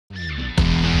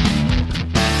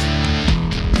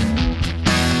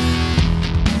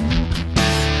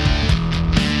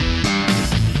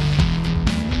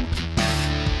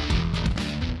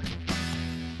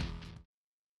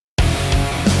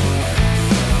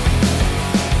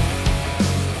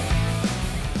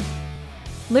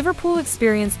Liverpool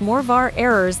experienced more VAR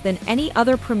errors than any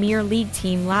other Premier League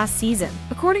team last season.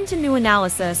 According to new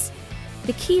analysis,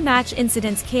 the Key Match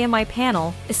Incidents KMI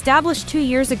Panel, established 2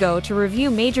 years ago to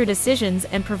review major decisions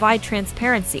and provide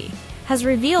transparency, has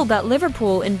revealed that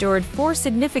Liverpool endured 4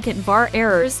 significant VAR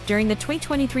errors during the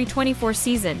 2023-24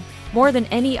 season, more than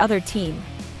any other team.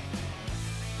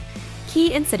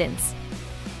 Key incidents.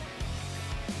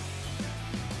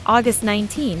 August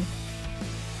 19.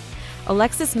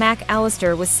 Alexis Mac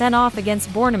Allister was sent off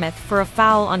against Bournemouth for a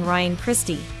foul on Ryan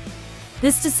Christie.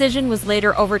 This decision was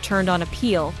later overturned on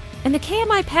appeal, and the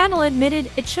KMI panel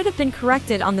admitted it should have been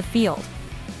corrected on the field.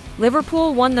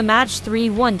 Liverpool won the match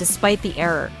 3-1 despite the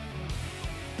error.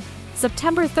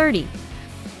 September 30.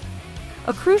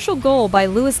 A crucial goal by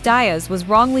Luis Diaz was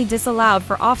wrongly disallowed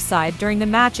for offside during the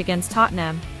match against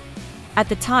Tottenham. At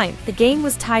the time, the game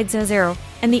was tied 0-0,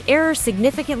 and the error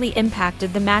significantly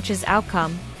impacted the match's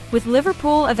outcome, with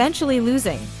Liverpool eventually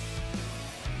losing.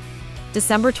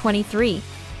 December 23.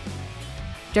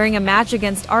 During a match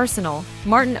against Arsenal,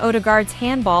 Martin Odegaard's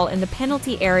handball in the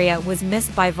penalty area was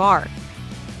missed by VAR.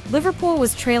 Liverpool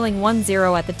was trailing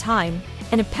 1-0 at the time,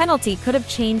 and a penalty could have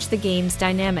changed the game's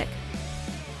dynamic.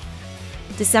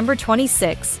 December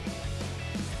 26.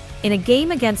 In a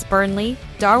game against Burnley,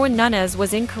 Darwin Núñez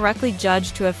was incorrectly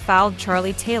judged to have fouled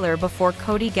Charlie Taylor before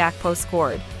Cody Gakpo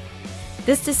scored.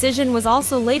 This decision was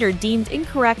also later deemed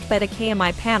incorrect by the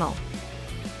KMI panel.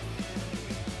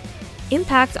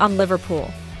 Impact on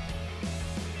Liverpool.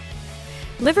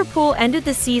 Liverpool ended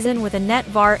the season with a net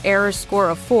VAR error score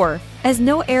of 4, as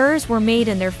no errors were made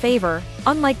in their favor,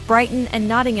 unlike Brighton and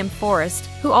Nottingham Forest,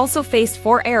 who also faced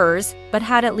 4 errors, but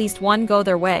had at least 1 go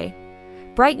their way.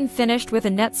 Brighton finished with a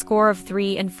net score of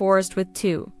 3 and Forest with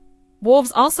 2.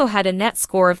 Wolves also had a net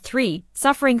score of 3,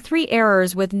 suffering 3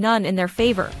 errors with none in their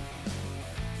favor.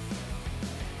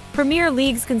 Premier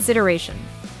League's consideration.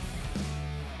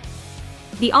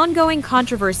 The ongoing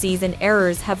controversies and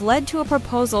errors have led to a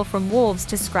proposal from Wolves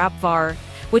to scrap VAR,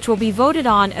 which will be voted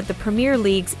on at the Premier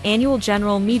League's annual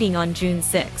general meeting on June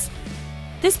 6.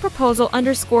 This proposal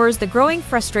underscores the growing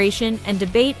frustration and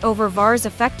debate over VAR's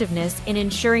effectiveness in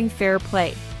ensuring fair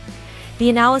play. The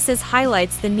analysis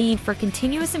highlights the need for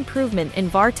continuous improvement in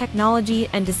VAR technology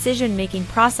and decision-making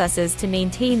processes to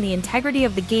maintain the integrity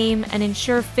of the game and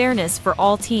ensure fairness for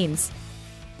all teams.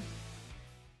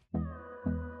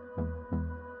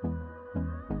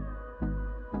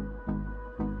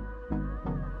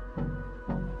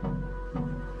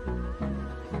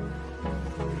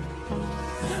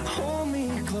 Hold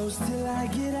me close till I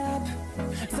get up.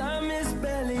 Time is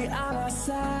barely on our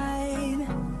side.